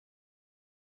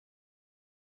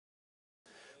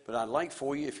But I'd like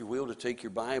for you, if you will, to take your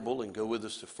Bible and go with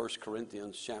us to 1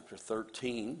 Corinthians chapter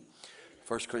 13.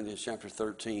 1 Corinthians chapter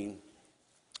 13.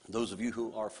 Those of you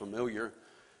who are familiar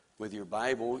with your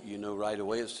Bible, you know right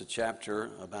away it's a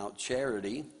chapter about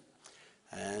charity.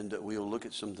 And we'll look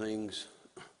at some things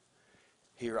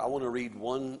here. I want to read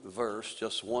one verse,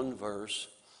 just one verse,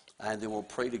 and then we'll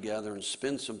pray together and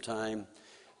spend some time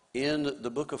in the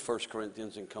book of 1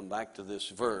 Corinthians and come back to this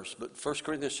verse. But 1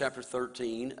 Corinthians chapter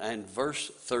 13 and verse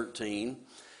 13,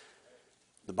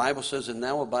 the Bible says, "And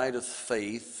now abideth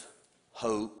faith,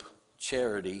 hope,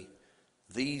 charity,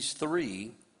 these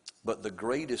three, but the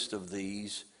greatest of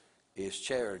these is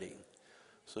charity."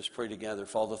 So let's pray together.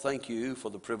 Father, thank you for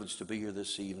the privilege to be here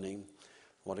this evening.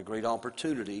 What a great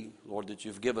opportunity, Lord, that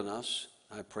you've given us.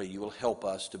 I pray you will help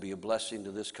us to be a blessing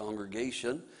to this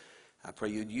congregation. I pray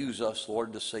you'd use us,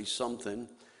 Lord, to say something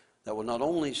that will not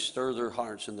only stir their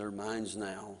hearts and their minds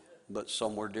now, but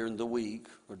somewhere during the week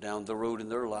or down the road in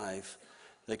their life,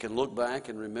 they can look back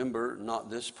and remember not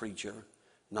this preacher,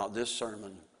 not this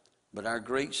sermon, but our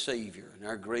great Savior and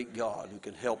our great God who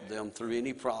can help them through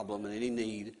any problem and any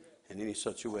need and any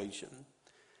situation.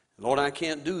 Lord, I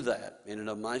can't do that in and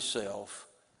of myself.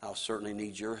 I'll certainly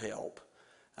need your help.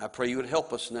 I pray you would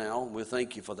help us now. We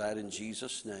thank you for that in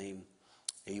Jesus' name.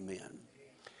 Amen.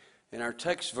 In our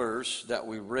text verse that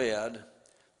we read,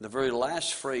 the very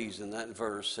last phrase in that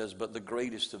verse says, "But the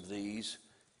greatest of these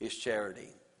is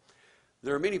charity."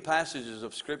 There are many passages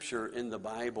of Scripture in the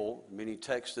Bible, many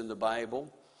texts in the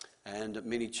Bible, and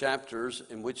many chapters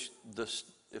in which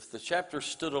if the chapter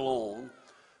stood alone,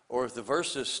 or if the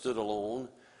verses stood alone,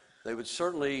 there would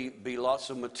certainly be lots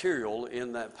of material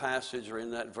in that passage or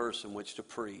in that verse in which to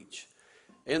preach.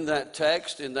 In that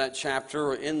text, in that chapter,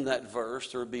 or in that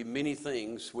verse, there would be many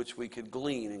things which we could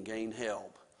glean and gain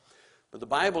help. But the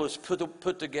Bible is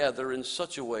put together in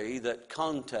such a way that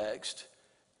context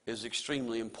is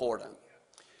extremely important.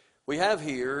 We have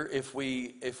here, if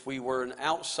we were an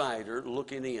outsider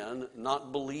looking in,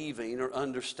 not believing or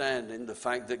understanding the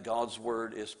fact that God's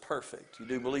Word is perfect. You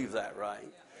do believe that,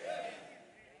 right?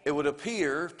 It would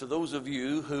appear to those of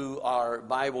you who are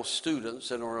Bible students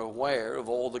and are aware of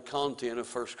all the content of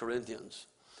 1 Corinthians,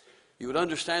 you would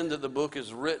understand that the book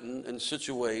is written in such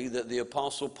a way that the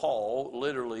Apostle Paul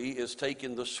literally is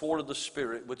taking the sword of the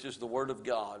Spirit, which is the Word of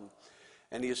God,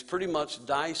 and he is pretty much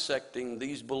dissecting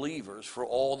these believers for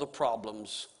all the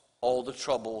problems, all the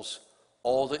troubles,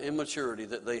 all the immaturity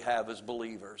that they have as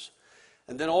believers.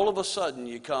 And then all of a sudden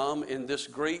you come in this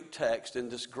great text, in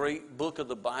this great book of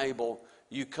the Bible,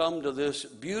 you come to this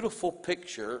beautiful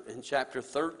picture in chapter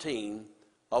 13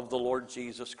 of the Lord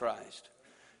Jesus Christ.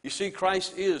 You see,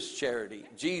 Christ is charity.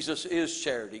 Jesus is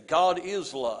charity. God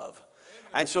is love.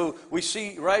 And so we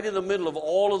see right in the middle of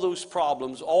all of those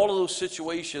problems, all of those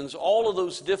situations, all of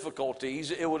those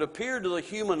difficulties, it would appear to the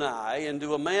human eye and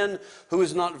to a man who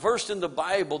is not versed in the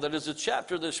Bible that is a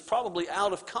chapter that's probably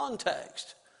out of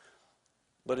context.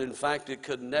 But in fact, it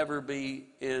could never be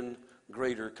in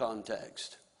greater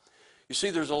context. You see,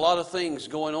 there's a lot of things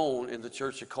going on in the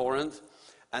church of Corinth,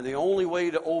 and the only way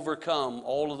to overcome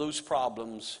all of those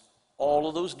problems, all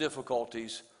of those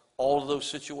difficulties, all of those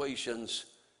situations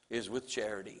is with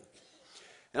charity.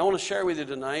 And I want to share with you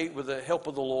tonight, with the help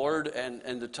of the Lord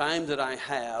and the time that I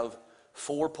have,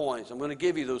 4 points. I'm going to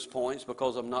give you those points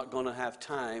because I'm not going to have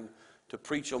time to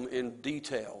preach them in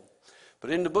detail. But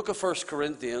in the book of 1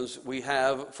 Corinthians, we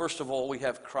have, first of all, we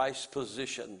have Christ's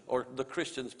position, or the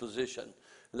Christian's position.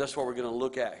 And that's what we're going to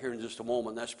look at here in just a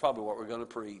moment. That's probably what we're going to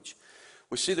preach.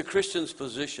 We see the Christian's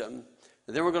position,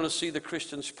 and then we're going to see the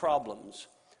Christian's problems.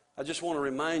 I just want to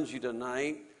remind you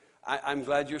tonight, I'm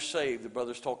glad you're saved. The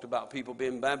brothers talked about people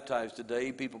being baptized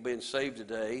today, people being saved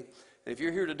today. And if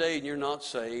you're here today and you're not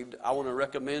saved, I want to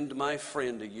recommend my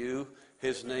friend to you.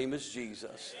 His name is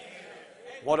Jesus.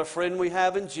 What a friend we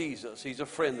have in Jesus. He's a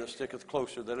friend that sticketh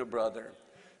closer than a brother.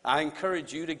 I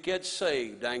encourage you to get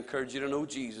saved. I encourage you to know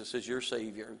Jesus as your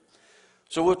Savior.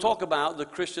 So we'll talk about the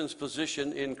Christian's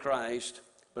position in Christ,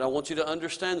 but I want you to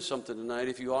understand something tonight.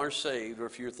 If you are saved or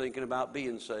if you're thinking about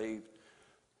being saved,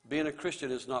 being a Christian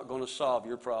is not going to solve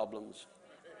your problems.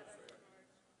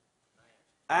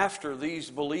 After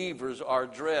these believers are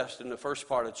addressed in the first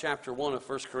part of chapter 1 of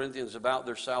 1 Corinthians about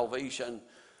their salvation,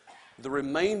 the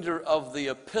remainder of the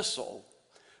epistle,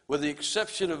 with the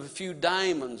exception of a few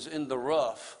diamonds in the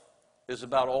rough, is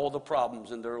about all the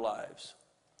problems in their lives.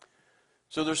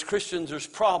 So there's Christians, there's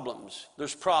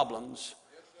problems.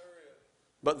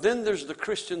 But then there's the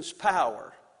Christian's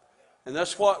power. And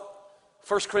that's what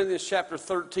 1 Corinthians chapter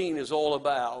 13 is all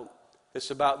about.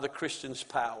 It's about the Christian's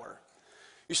power.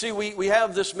 You see, we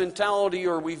have this mentality,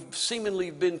 or we've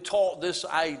seemingly been taught this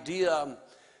idea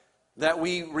that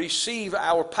we receive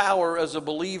our power as a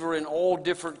believer in all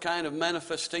different kind of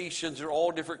manifestations or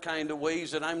all different kind of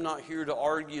ways, and I'm not here to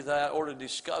argue that or to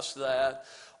discuss that.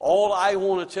 All I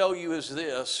want to tell you is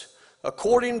this.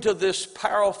 According to this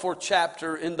powerful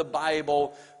chapter in the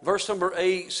Bible, verse number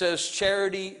 8 says,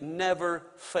 charity never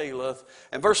faileth.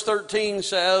 And verse 13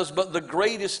 says, but the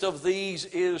greatest of these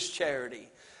is charity.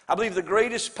 I believe the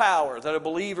greatest power that a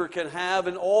believer can have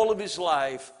in all of his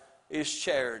life is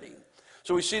charity.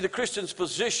 So we see the Christian's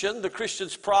position, the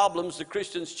Christian's problems, the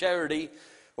Christian's charity,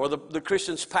 or the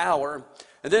Christian's power.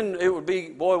 And then it would be,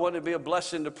 boy, wouldn't it be a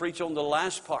blessing to preach on the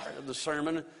last part of the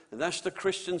sermon, and that's the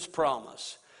Christian's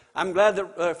promise. I'm glad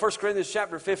that 1 Corinthians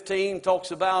chapter 15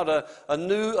 talks about a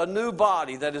new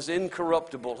body that is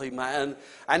incorruptible, amen,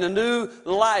 and a new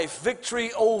life,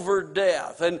 victory over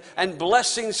death, and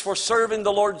blessings for serving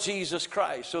the Lord Jesus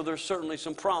Christ. So there's certainly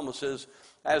some promises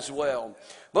as well.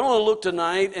 But I want to look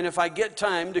tonight, and if I get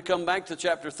time to come back to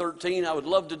chapter 13, I would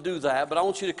love to do that. But I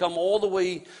want you to come all the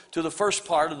way to the first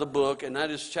part of the book, and that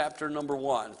is chapter number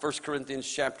 1, 1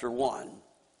 Corinthians chapter 1.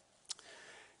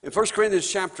 In 1 Corinthians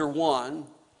chapter 1,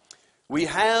 we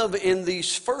have in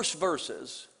these first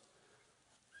verses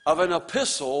of an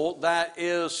epistle that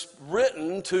is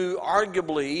written to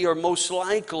arguably, or most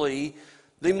likely,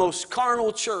 the most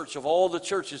carnal church of all the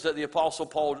churches that the Apostle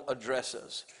Paul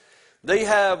addresses. They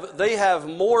have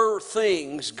more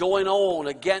things going on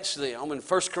against them in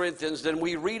 1 Corinthians than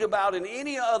we read about in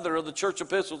any other of the church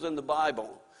epistles in the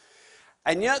Bible.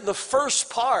 And yet the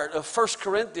first part of 1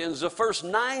 Corinthians, the first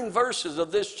 9 verses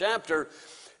of this chapter,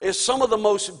 is some of the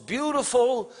most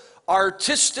beautiful,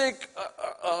 artistic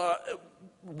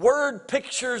word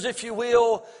pictures, if you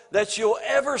will, that you'll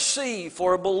ever see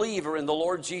for a believer in the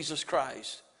Lord Jesus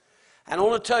Christ. And I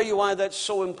want to tell you why that's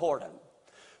so important.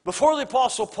 Before the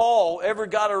Apostle Paul ever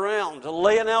got around to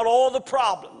laying out all the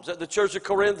problems that the church of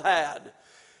Corinth had,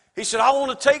 he said, I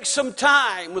want to take some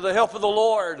time with the help of the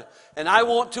Lord, and I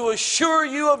want to assure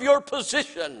you of your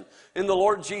position in the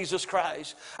Lord Jesus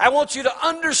Christ. I want you to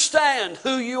understand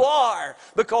who you are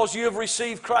because you have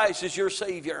received Christ as your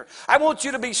Savior. I want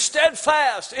you to be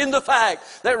steadfast in the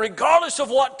fact that regardless of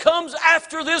what comes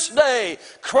after this day,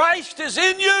 Christ is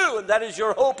in you, and that is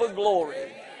your hope of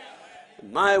glory.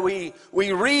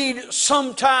 We read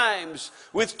sometimes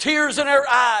with tears in our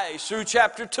eyes through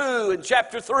chapter 2 and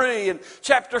chapter 3 and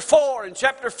chapter 4 and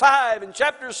chapter 5 and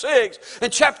chapter 6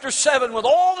 and chapter 7 with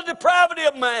all the depravity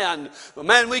of man. But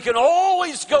man, we can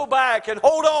always go back and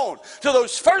hold on to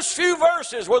those first few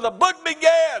verses where the book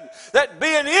began, that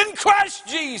being in Christ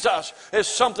Jesus is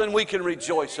something we can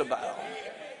rejoice about.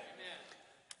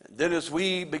 Then as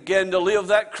we begin to live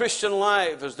that Christian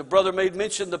life, as the brother made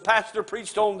mention, the pastor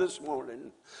preached on this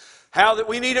morning, how that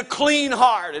we need a clean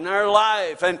heart in our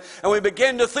life. And we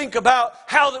begin to think about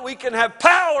how that we can have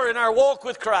power in our walk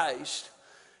with Christ.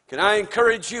 Can I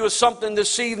encourage you with something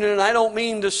this evening? And I don't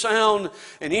mean to sound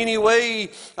in any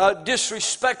way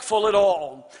disrespectful at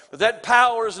all. But that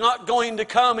power is not going to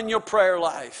come in your prayer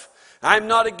life. I'm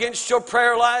not against your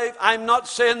prayer life. I'm not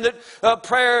saying that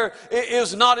prayer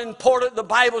is not important. The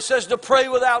Bible says to pray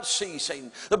without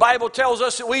ceasing. The Bible tells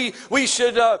us that we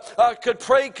could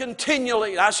pray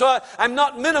continually. So I'm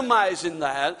not minimizing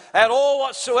that at all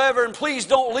whatsoever. And please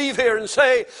don't leave here and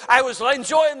say, I was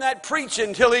enjoying that preaching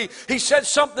until he said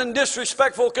something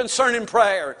disrespectful concerning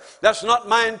prayer. That's not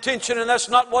my intention, and that's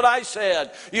not what I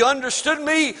said. You understood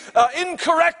me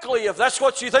incorrectly if that's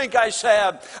what you think I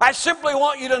said. I simply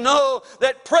want you to know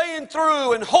that praying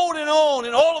through and holding on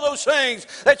and all of those things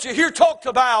that you hear talked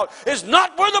about is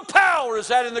not where the power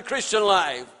is at in the Christian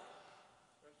life.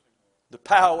 The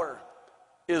power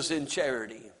is in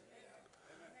charity.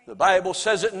 The Bible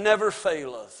says it never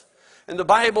faileth. And the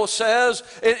Bible says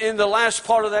in the last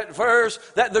part of that verse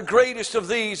that the greatest of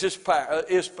these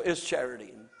is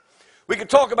charity. We could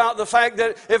talk about the fact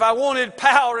that if I wanted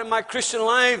power in my Christian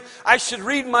life, I should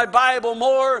read my Bible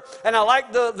more. And I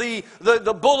like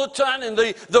the bulletin and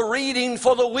the reading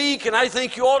for the week. And I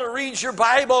think you ought to read your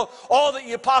Bible all that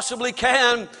you possibly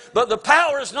can. But the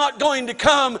power is not going to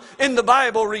come in the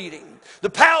Bible reading. The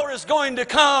power is going to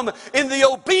come in the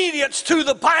obedience to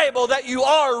the Bible that you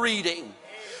are reading.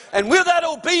 And with that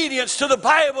obedience to the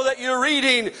Bible that you're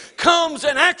reading comes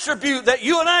an attribute that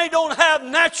you and I don't have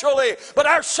naturally, but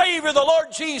our Savior, the Lord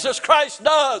Jesus Christ,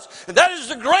 does. And that is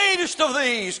the greatest of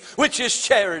these, which is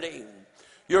charity.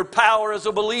 Your power as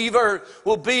a believer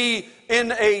will be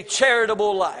in a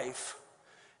charitable life.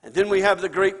 And then we have the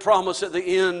great promise at the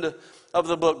end of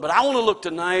the book. But I want to look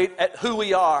tonight at who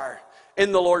we are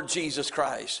in the Lord Jesus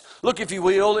Christ. Look, if you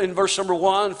will, in verse number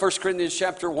 1, 1 Corinthians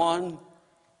chapter 1.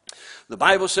 The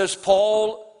Bible says,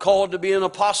 Paul, called to be an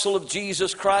apostle of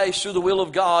Jesus Christ through the will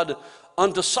of God,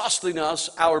 unto Sosthenes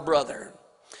our brother.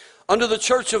 Unto the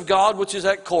church of God which is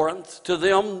at Corinth, to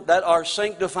them that are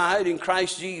sanctified in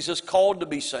Christ Jesus, called to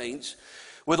be saints,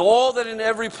 with all that in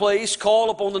every place call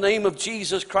upon the name of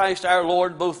Jesus Christ our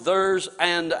Lord, both theirs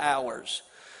and ours.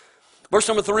 Verse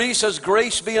number 3 says,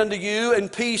 grace be unto you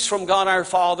and peace from God our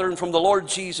Father and from the Lord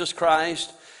Jesus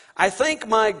Christ. I thank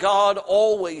my God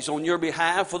always on your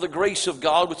behalf for the grace of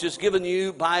God which is given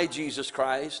you by Jesus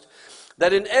Christ,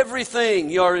 that in everything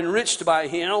you are enriched by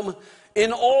him,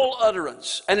 in all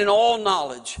utterance and in all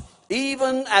knowledge,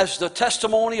 even as the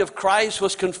testimony of Christ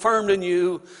was confirmed in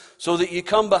you, so that you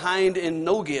come behind in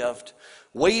no gift,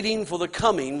 waiting for the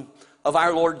coming of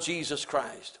our Lord Jesus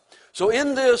Christ. So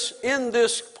in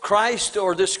this Christ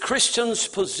or this Christian's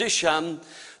position,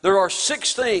 there are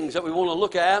 6 things that we want to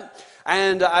look at.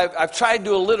 And I've tried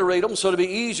to alliterate them so it'll be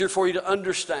easier for you to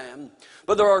understand.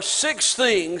 But there are 6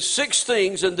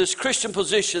 things in this Christian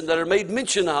position that are made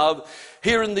mention of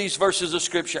here in these verses of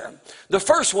Scripture. The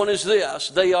first one is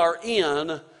this: they are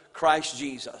in Christ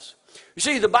Jesus. You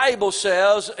see, the Bible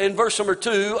says in verse number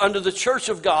 2, unto the church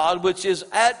of God which is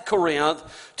at Corinth,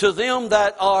 to them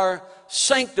that are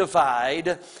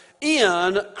sanctified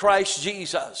in Christ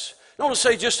Jesus. I want to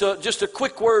say just a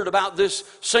quick word about this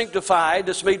sanctified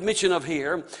that's made mention of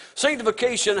here.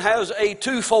 Sanctification has a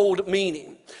twofold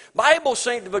meaning. Bible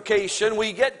sanctification,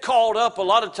 we get caught up a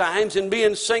lot of times in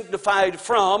being sanctified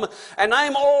from, and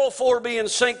I'm all for being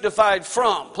sanctified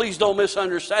from. Please don't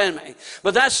misunderstand me.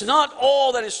 But that's not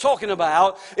all that it's talking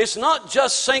about. It's not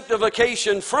just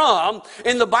sanctification from.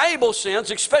 In the Bible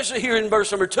sense, especially here in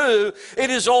verse number 2, it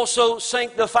is also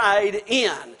sanctified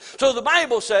in. So the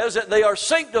Bible says that they are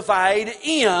sanctified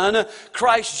in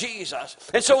Christ Jesus.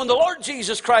 And so when the Lord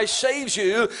Jesus Christ saves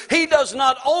you, He does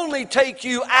not only take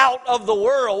you out of the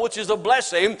world, which is a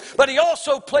blessing, but He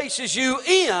also places you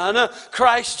in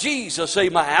Christ Jesus.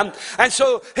 Amen. And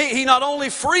so He not only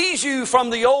frees you from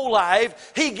the old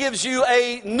life, He gives you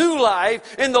a new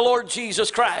life in the Lord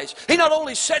Jesus Christ. He not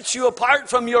only sets you apart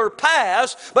from your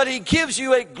past, but He gives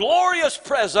you a glorious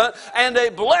present and a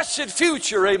blessed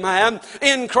future, amen,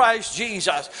 in Christ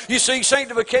Jesus. You see,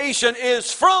 sanctification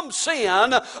is from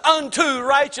sin unto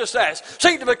righteousness.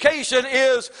 Sanctification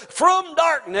is from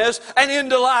darkness and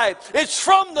into light. It's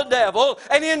from the devil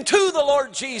and into the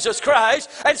Lord Jesus Christ.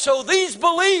 And so these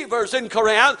believers in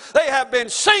Corinth, they have been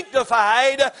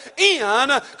sanctified in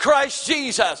Christ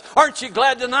Jesus. Aren't you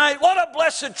glad tonight? What a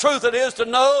blessed truth it is to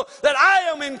know that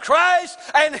I am in Christ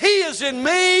and He is in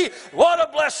me. What a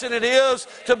blessing it is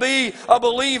to be a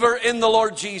believer in the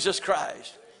Lord Jesus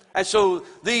Christ. And so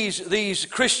these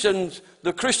Christians,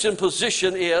 the Christian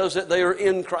position is that they are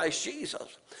in Christ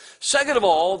Jesus. Second of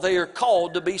all, they are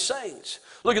called to be saints.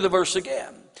 Look at the verse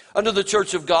again. Unto the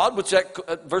church of God, which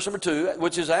at verse number 2,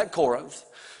 which is at Corinth,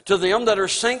 to them that are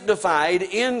sanctified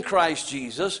in Christ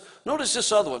Jesus. Notice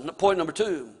this other one, point number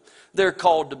 2. They're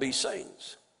called to be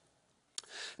saints.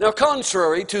 Now,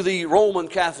 contrary to the Roman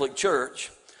Catholic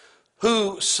Church,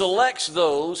 who selects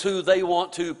those who they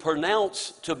want to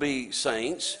pronounce to be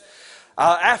saints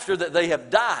after that they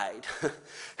have died.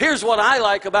 Here's what I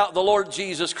like about the Lord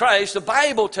Jesus Christ. The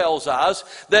Bible tells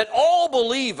us that all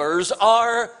believers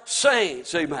are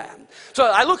saints. Amen. So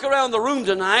I look around the room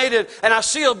tonight and I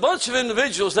see a bunch of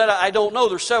individuals that I don't know.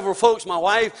 There's several folks, my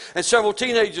wife and several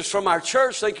teenagers from our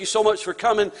church. Thank you so much for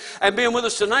coming and being with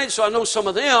us tonight. So I know some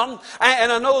of them.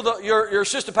 And I know your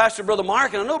sister pastor, Brother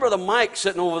Mark. And I know Brother Mike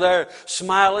sitting over there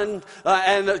smiling.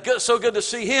 So good to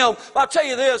see him. But I'll tell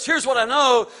you this. Here's what I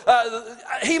know.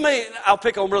 I'll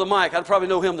pick on Brother Mike. I probably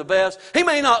know him the best. He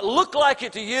may not look like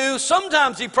it to you.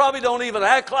 Sometimes he probably don't even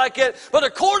act like it. But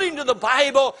according to the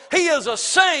Bible, he is a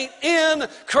saint in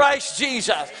Christ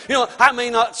Jesus. You know, I may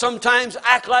not sometimes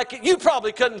act like it. You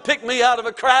probably couldn't pick me out of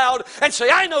a crowd and say,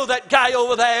 I know that guy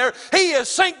over there. He is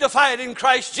sanctified in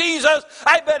Christ Jesus.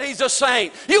 I bet he's a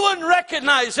saint. You wouldn't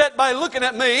recognize that by looking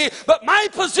at me. But my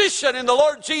position in the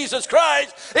Lord Jesus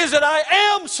Christ is that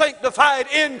I am sanctified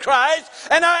in Christ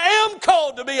and I am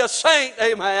called to be a saint.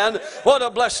 Amen. What a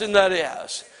blessing that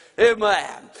is.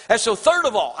 Amen. And so third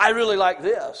of all, I really like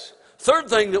this. Third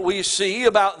thing that we see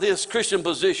about this Christian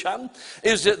position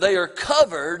is that they are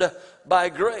covered by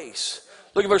grace.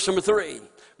 Look at verse number 3.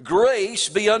 Grace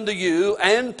be unto you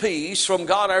and peace from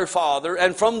God our Father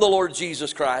and from the Lord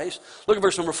Jesus Christ. Look at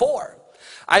verse number 4.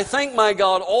 I thank my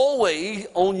God always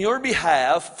on your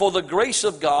behalf for the grace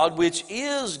of God which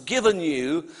is given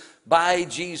you by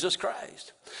Jesus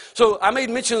Christ. So I made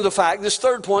mention of the fact, this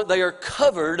third point, they are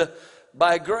covered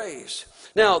by grace.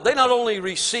 Now, they not only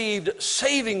received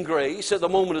saving grace at the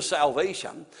moment of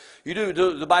salvation.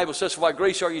 The Bible says, "For by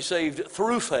grace are you saved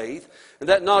through faith, and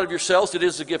that not of yourselves, it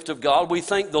is the gift of God." We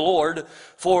thank the Lord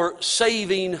for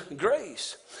saving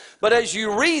grace. But as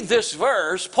you read this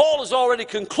verse, Paul has already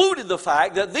concluded the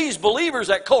fact that these believers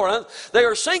at Corinth, they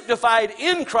are sanctified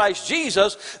in Christ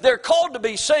Jesus. They're called to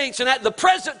be saints. And at the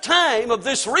present time of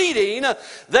this reading,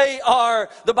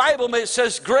 the Bible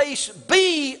says, "Grace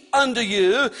be unto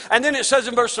you." And then it says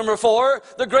in verse number 4,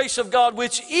 "The grace of God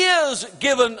which is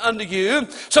given unto you."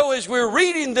 So as we're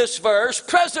reading this verse,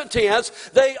 present tense,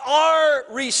 they are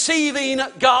receiving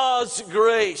God's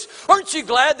grace. Aren't you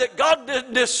glad that God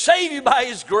didn't just save you by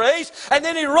His grace and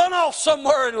then He run off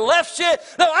somewhere and left you?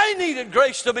 No, I needed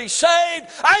grace to be saved.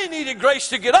 I needed grace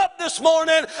to get up this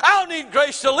morning. I'll need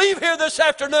grace to leave here this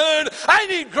afternoon. I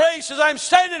need grace as I'm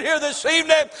standing here this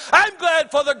evening. I'm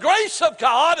glad for the grace of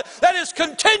God that is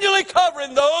continually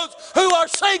covering those who are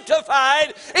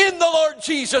sanctified in the Lord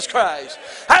Jesus Christ.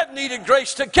 I've needed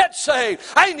grace to get saved.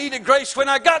 I needed grace when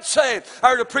I got saved. I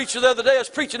heard a preacher the other day. I was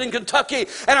preaching in Kentucky,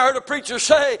 and I heard a preacher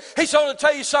say, he said, "I want to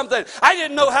tell you something. I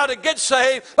didn't know how to get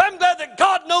saved, but I'm glad that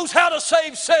God knows how to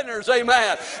save sinners."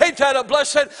 Amen. Ain't that a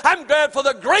blessing? I'm glad for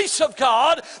the grace of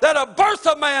God that'll birth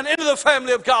a man into the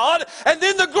family of God, and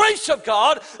then the grace of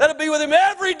God that'll be with him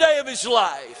every day of his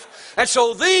life. And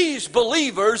so these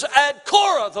believers at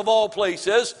Corinth, of all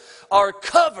places, are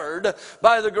covered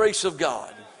by the grace of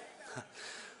God.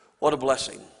 What a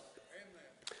blessing.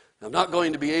 I'm not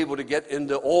going to be able to get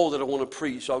into all that I want to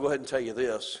preach, so I'll go ahead and tell you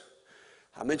this.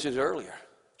 I mentioned it earlier,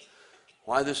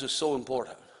 why this is so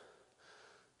important.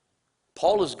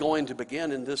 Paul is going to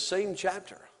begin in this same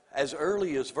chapter, as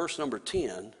early as verse number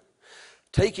 10,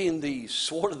 taking the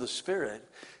sword of the Spirit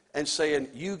and saying,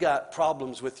 you got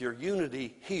problems with your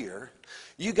unity here.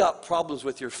 You got problems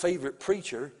with your favorite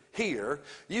preacher here.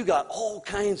 You got all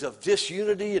kinds of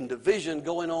disunity and division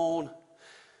going on.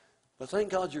 But thank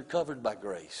God you're covered by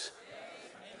grace.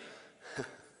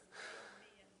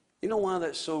 You know why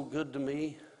that's so good to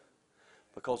me?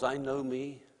 Because I know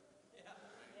me.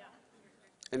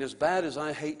 And as bad as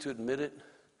I hate to admit it,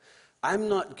 I'm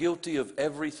not guilty of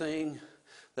everything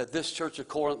that this church of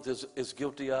Corinth is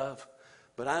guilty of,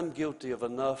 but I'm guilty of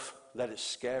enough that it's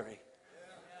scary.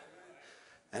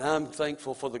 And I'm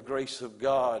thankful for the grace of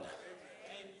God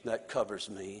that covers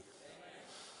me.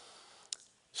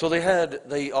 So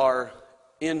they are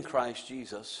in Christ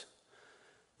Jesus.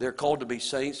 They're called to be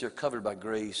saints. They're covered by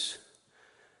grace.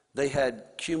 They had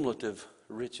cumulative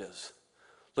riches.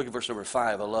 Look at verse number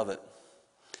 5. I love it.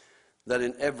 That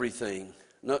in everything.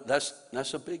 No, that's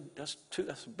a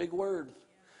big word.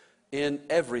 In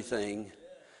everything,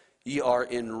 ye are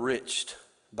enriched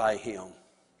by Him.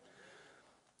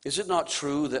 Is it not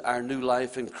true that our new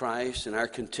life in Christ and our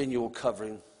continual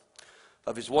covering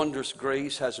of His wondrous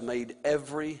grace has made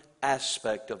every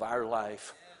aspect of our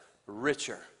life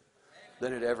richer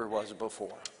than it ever was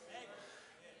before?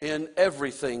 In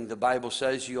everything, the Bible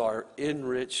says, you are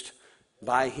enriched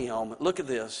by Him. Look at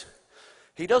this.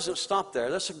 He doesn't stop there.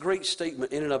 That's a great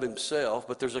statement in and of himself,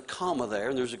 but there's a comma there,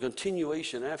 and there's a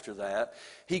continuation after that.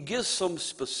 He gives some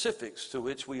specifics to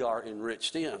which we are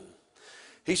enriched in.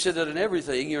 He said that in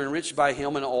everything, you're enriched by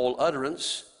Him in all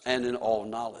utterance and in all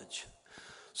knowledge.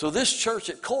 So this church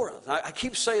at Corinth, I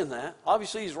keep saying that.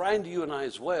 Obviously, he's writing to you and I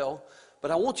as well,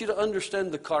 but I want you to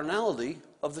understand the carnality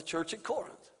of the church at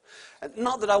Corinth. And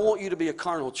not that I want you to be a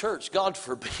carnal church. God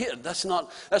forbid. That's not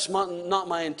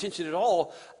my intention at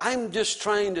all. I'm just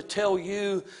trying to tell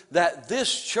you that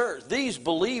this church, these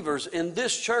believers in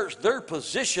this church, their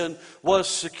position was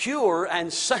secure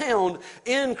and sound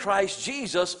in Christ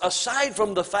Jesus, aside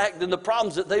from the fact and the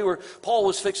problems that Paul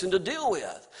was fixing to deal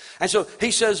with. And so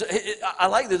he says, I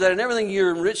like that in everything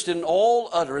you're enriched in all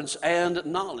utterance and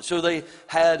knowledge. So they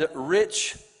had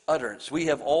rich utterance.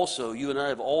 You and I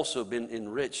have also been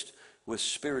enriched with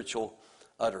spiritual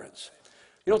utterance.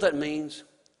 You know what that means?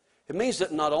 It means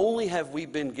that not only have we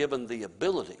been given the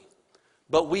ability,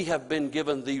 but we have been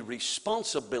given the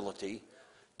responsibility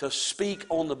to speak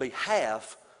on the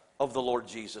behalf of the Lord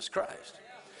Jesus Christ.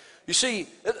 You see,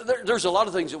 there's a lot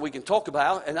of things that we can talk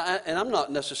about, and I'm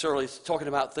not necessarily talking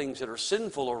about things that are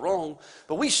sinful or wrong,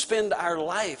 but we spend our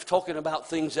life talking about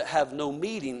things that have no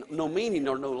meaning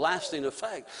or no lasting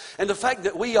effect. And the fact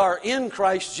that we are in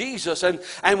Christ Jesus and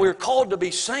we're called to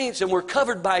be saints and we're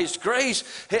covered by His grace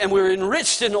and we're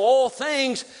enriched in all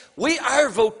things, our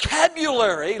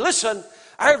vocabulary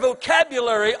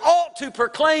ought to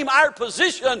proclaim our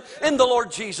position in the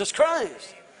Lord Jesus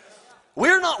Christ. We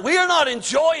are not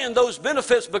enjoying those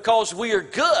benefits because we are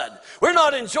good. We're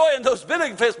not enjoying those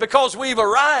benefits because we've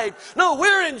arrived. No,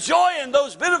 we're enjoying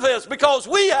those benefits because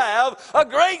we have a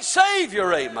great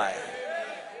Savior. Amen.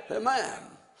 Amen.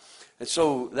 And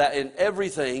so that in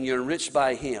everything you're enriched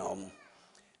by him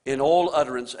in all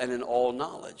utterance and in all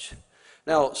knowledge.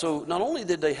 Now, so not only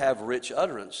did they have rich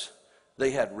utterance, they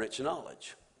had rich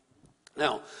knowledge.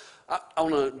 Now, I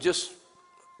want to just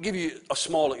give you a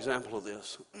small example of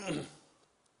this.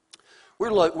 We're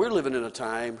living in a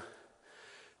time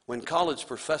when college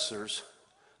professors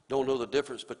don't know the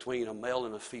difference between a male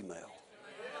and a female.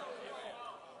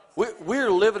 We're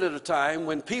living at a time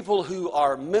when people who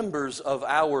are members of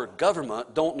our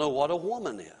government don't know what a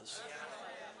woman is.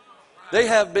 They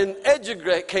have been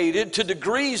educated to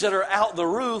degrees that are out the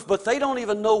roof, but they don't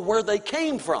even know where they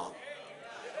came from.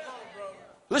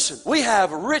 Listen, we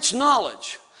have rich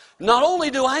knowledge. Not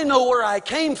only do I know where I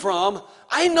came from,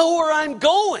 I know where I'm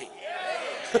going.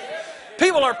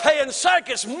 People are paying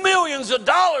circus millions of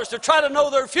dollars to try to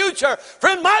know their future.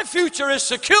 Friend, my future is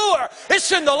secure.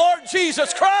 It's in the Lord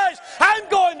Jesus Christ. I'm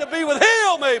going to be with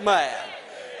Him, amen.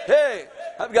 Hey,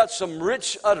 I've got some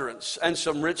rich utterance and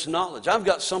some rich knowledge. I've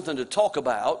got something to talk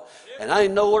about, and I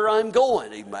know where I'm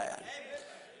going, amen.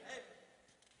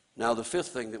 Now, the fifth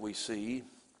thing that we see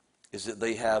is that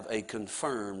they have a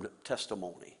confirmed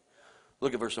testimony.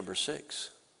 Look at verse number 6.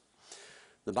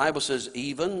 The Bible says,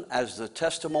 even as the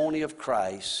testimony of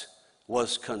Christ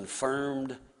was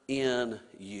confirmed in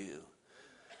you.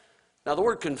 Now, the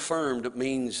word confirmed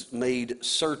means made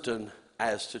certain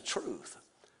as to truth.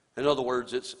 In other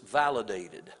words, it's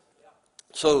validated.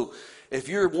 So, if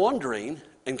you're wondering,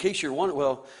 in case you're wondering,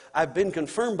 well, I've been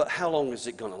confirmed, but how long is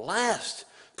it going to last?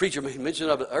 Preacher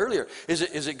mentioned of it earlier. Is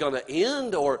it going to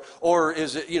end, or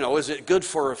is it, is it good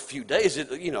for a few days? Is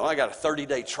it, I got a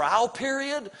 30-day trial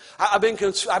period. I've been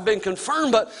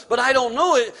confirmed, but I don't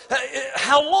know it.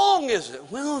 How long is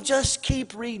it? Well, just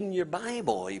keep reading your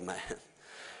Bible, amen.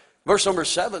 Verse number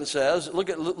 7 says, look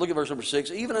at verse number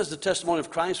 6. Even as the testimony of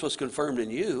Christ was confirmed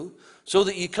in you, so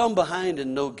that you come behind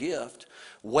in no gift,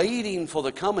 waiting for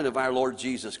the coming of our Lord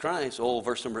Jesus Christ. Oh,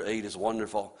 verse number 8 is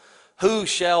wonderful. Who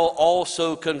shall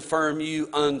also confirm you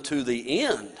unto the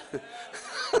end?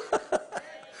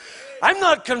 I'm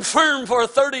not confirmed for a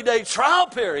 30-day trial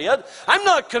period. I'm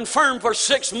not confirmed for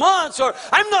 6 months, or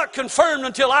I'm not confirmed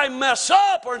until I mess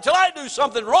up or until I do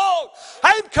something wrong.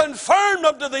 I'm confirmed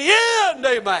up to the end,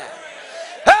 amen.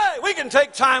 Hey, we can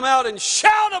take time out and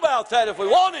shout about that if we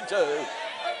wanted to.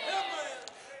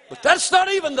 But that's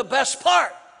not even the best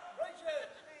part.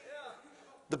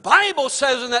 The Bible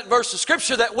says in that verse of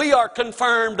Scripture that we are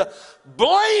confirmed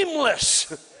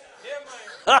blameless.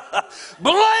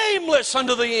 Blameless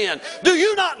unto the end. Do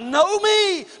you not know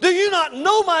me? Do you not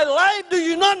know my life? Do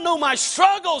you not know my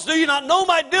struggles? Do you not know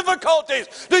my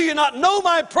difficulties? Do you not know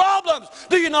my problems?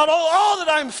 Do you not know all that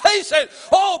I'm facing?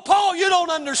 Oh, Paul, you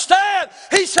don't understand.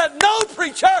 He said, no,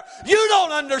 preacher, you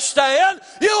don't understand.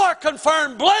 You are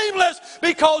confirmed blameless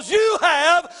because you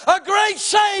have a great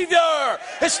Savior.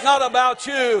 It's not about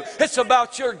you. It's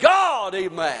about your God,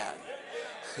 amen.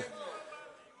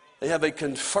 They have a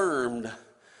confirmed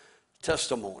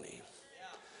testimony.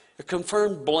 They're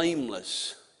confirmed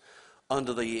blameless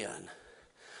unto the end.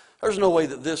 There's no way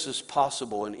that this is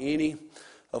possible in any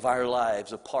of our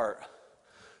lives apart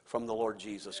from the Lord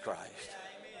Jesus Christ.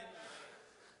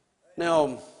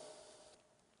 Now,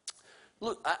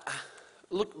 look,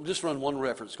 just run one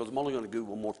reference because I'm only going to do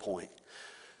one more point.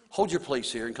 Hold your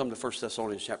place here and come to 1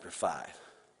 Thessalonians chapter 5.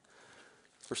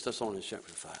 1 Thessalonians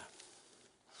chapter 5.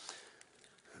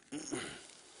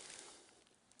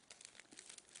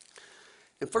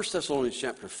 In 1 Thessalonians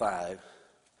chapter 5,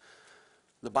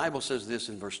 the Bible says this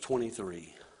in verse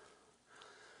 23.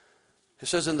 It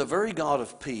says, and the very God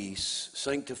of peace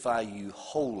sanctify you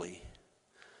wholly.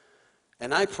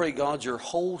 And I pray, God, your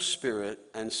whole spirit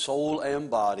and soul and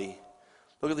body,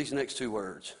 look at these next 2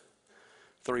 words,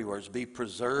 3 words, be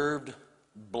preserved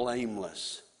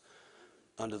blameless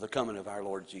unto the coming of our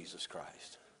Lord Jesus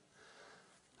Christ.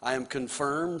 I am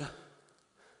confirmed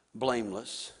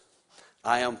blameless.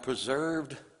 I am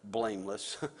preserved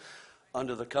blameless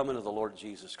unto the coming of the Lord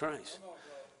Jesus Christ.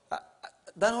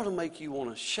 That ought to make you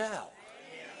want to shout.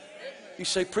 You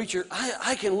say, preacher,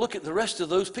 I can look at the rest of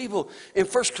those people in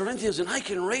 1 Corinthians and I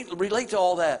can relate to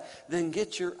all that. Then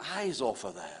get your eyes off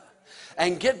of that.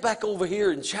 And get back over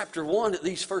here in chapter 1 at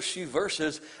these first few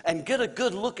verses and get a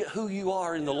good look at who you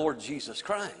are in the Lord Jesus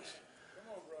Christ.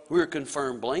 We're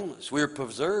confirmed blameless. We're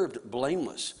preserved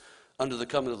blameless unto the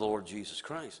coming of the Lord Jesus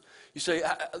Christ. You say,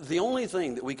 the only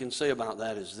thing that we can say about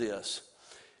that is this.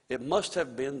 It must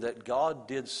have been that God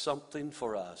did something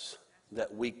for us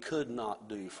that we could not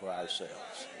do for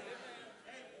ourselves.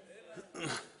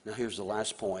 Now here's the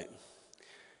last point,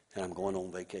 and I'm going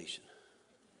on vacation.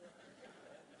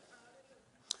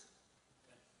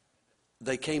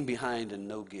 they came behind in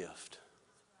no gift.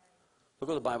 Look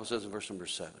what the Bible says in verse number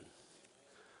 7.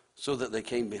 So that they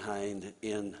came behind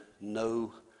in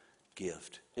no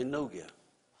gift. In no gift.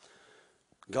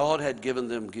 God had given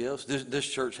them gifts. This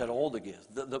church had all the gifts.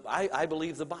 I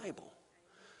believe the Bible.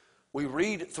 We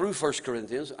read through 1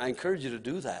 Corinthians. I encourage you to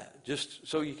do that, just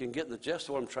so you can get the gist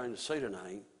of what I'm trying to say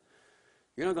tonight.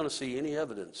 You're not going to see any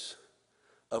evidence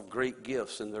of great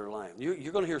gifts in their life. You're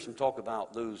going to hear some talk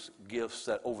about those gifts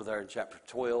that over there in chapter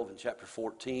 12 and chapter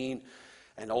 14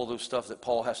 and all those stuff that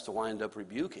Paul has to wind up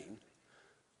rebuking.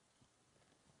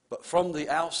 But from the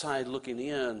outside looking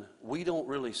in, we don't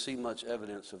really see much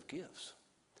evidence of gifts.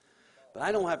 But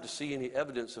I don't have to see any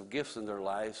evidence of gifts in their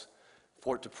lives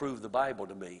for it to prove the Bible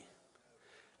to me.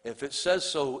 If it says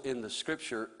so in the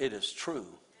Scripture, it is true.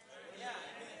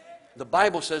 The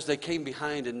Bible says they came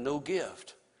behind in no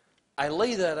gift. I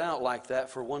lay that out like that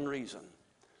for one reason.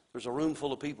 There's a room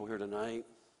full of people here tonight,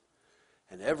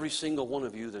 and every single one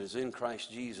of you that is in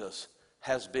Christ Jesus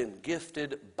has been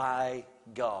gifted by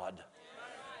God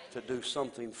to do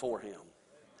something for Him.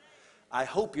 I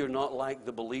hope you're not like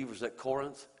the believers at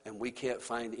Corinth and we can't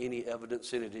find any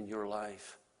evidence in it in your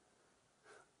life.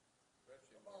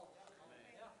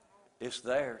 It's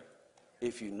there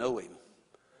if you know Him.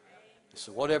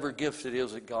 So whatever gift it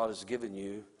is that God has given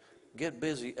you, get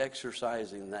busy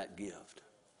exercising that gift.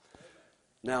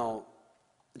 Now,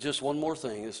 just one more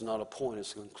thing. It's not a point.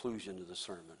 It's a conclusion to the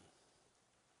sermon.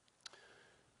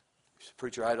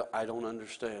 Preacher, I don't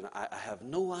understand. I have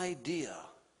no idea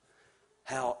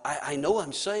how. I know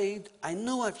I'm saved. I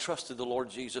know I've trusted the Lord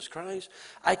Jesus Christ.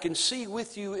 I can see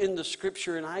with you in the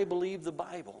Scripture, and I believe the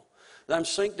Bible, that I'm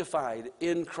sanctified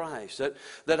in Christ,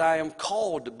 that I am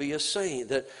called to be a saint,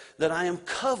 that I am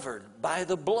covered by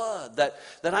the blood, that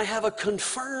I have a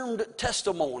confirmed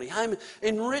testimony. I'm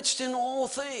enriched in all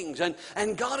things,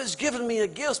 and God has given me a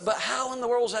gift, but how in the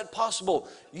world is that possible?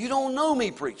 You don't know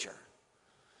me, preacher.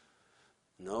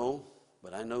 No,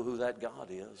 but I know who that God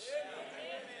is.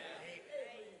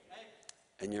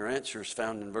 And your answer is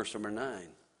found in verse number 9.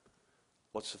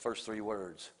 What's the first three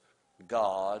words?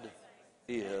 God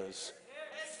is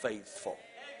faithful.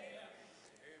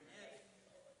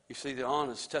 You see, the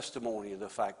honest testimony of the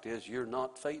fact is you're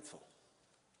not faithful.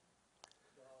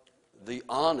 The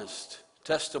honest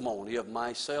testimony of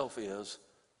myself is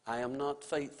I am not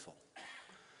faithful.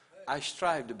 I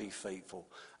strive to be faithful.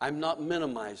 I'm not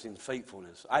minimizing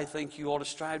faithfulness. I think you ought to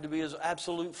strive to be as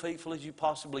absolute faithful as you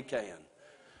possibly can.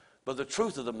 But the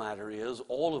truth of the matter is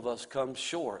all of us come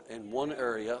short in one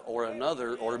area or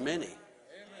another or many.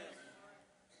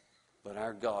 But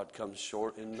our God comes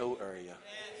short in no area.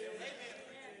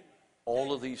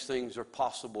 All of these things are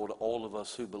possible to all of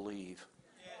us who believe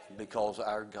because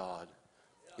our God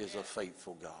is a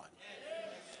faithful God.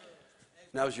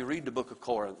 Now, as you read the book of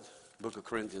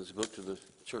Corinthians, the book to the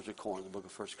church of Corinth, the book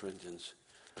of 1 Corinthians,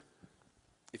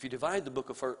 if you divide the book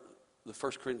of the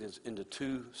 1 Corinthians into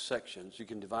two sections, you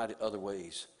can divide it other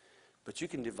ways. But you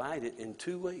can divide it in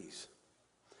two ways.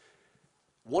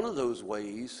 One of those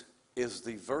ways is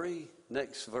the very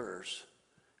next verse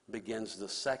begins the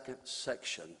second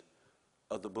section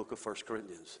of the book of 1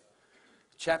 Corinthians.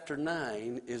 Chapter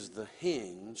 9 is the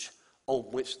hinge on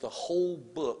which the whole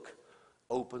book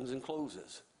opens and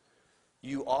closes.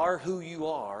 You are who you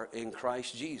are in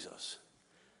Christ Jesus.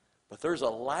 But there's a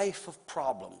life of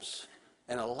problems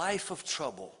and a life of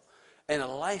trouble and a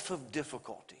life of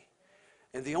difficulty.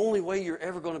 And the only way you're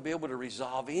ever going to be able to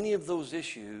resolve any of those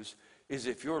issues is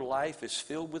if your life is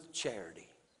filled with charity.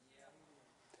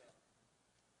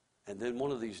 And then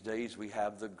one of these days we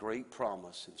have the great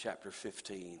promise in chapter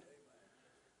 15.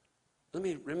 Let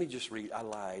me just read. I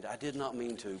lied. I did not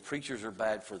mean to. Preachers are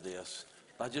bad for this.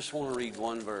 I just want to read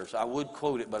one verse. I would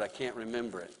quote it, but I can't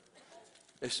remember it.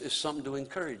 It's something to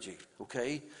encourage you,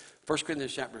 okay? 1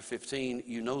 Corinthians chapter 15,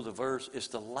 you know the verse. It's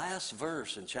the last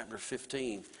verse in chapter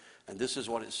 15, and this is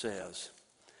what it says.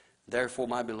 Therefore,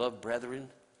 my beloved brethren,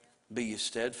 be ye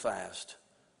steadfast,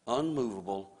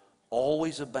 unmovable,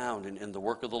 always abounding in the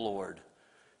work of the Lord,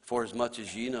 for as much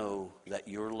as ye know that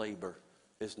your labor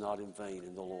is not in vain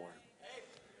in the Lord.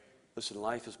 Listen,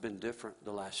 life has been different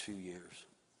the last few years.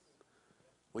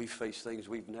 We've faced things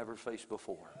we've never faced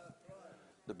before.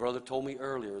 The brother told me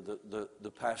earlier that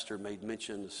the pastor made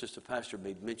mention, the assistant pastor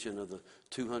made mention of the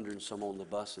 200 and some on the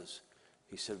buses.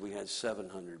 He said we had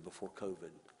 700 before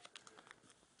COVID.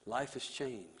 Life has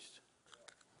changed,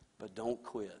 but don't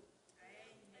quit.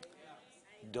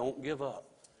 Don't give up.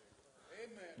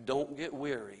 Don't get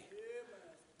weary.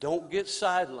 Don't get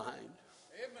sidelined.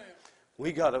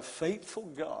 We got a faithful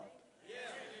God.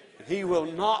 He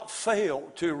will not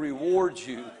fail to reward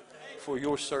you for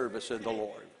your service in the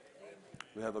Lord.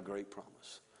 We have a great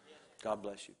promise. God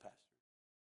bless you, Pastor.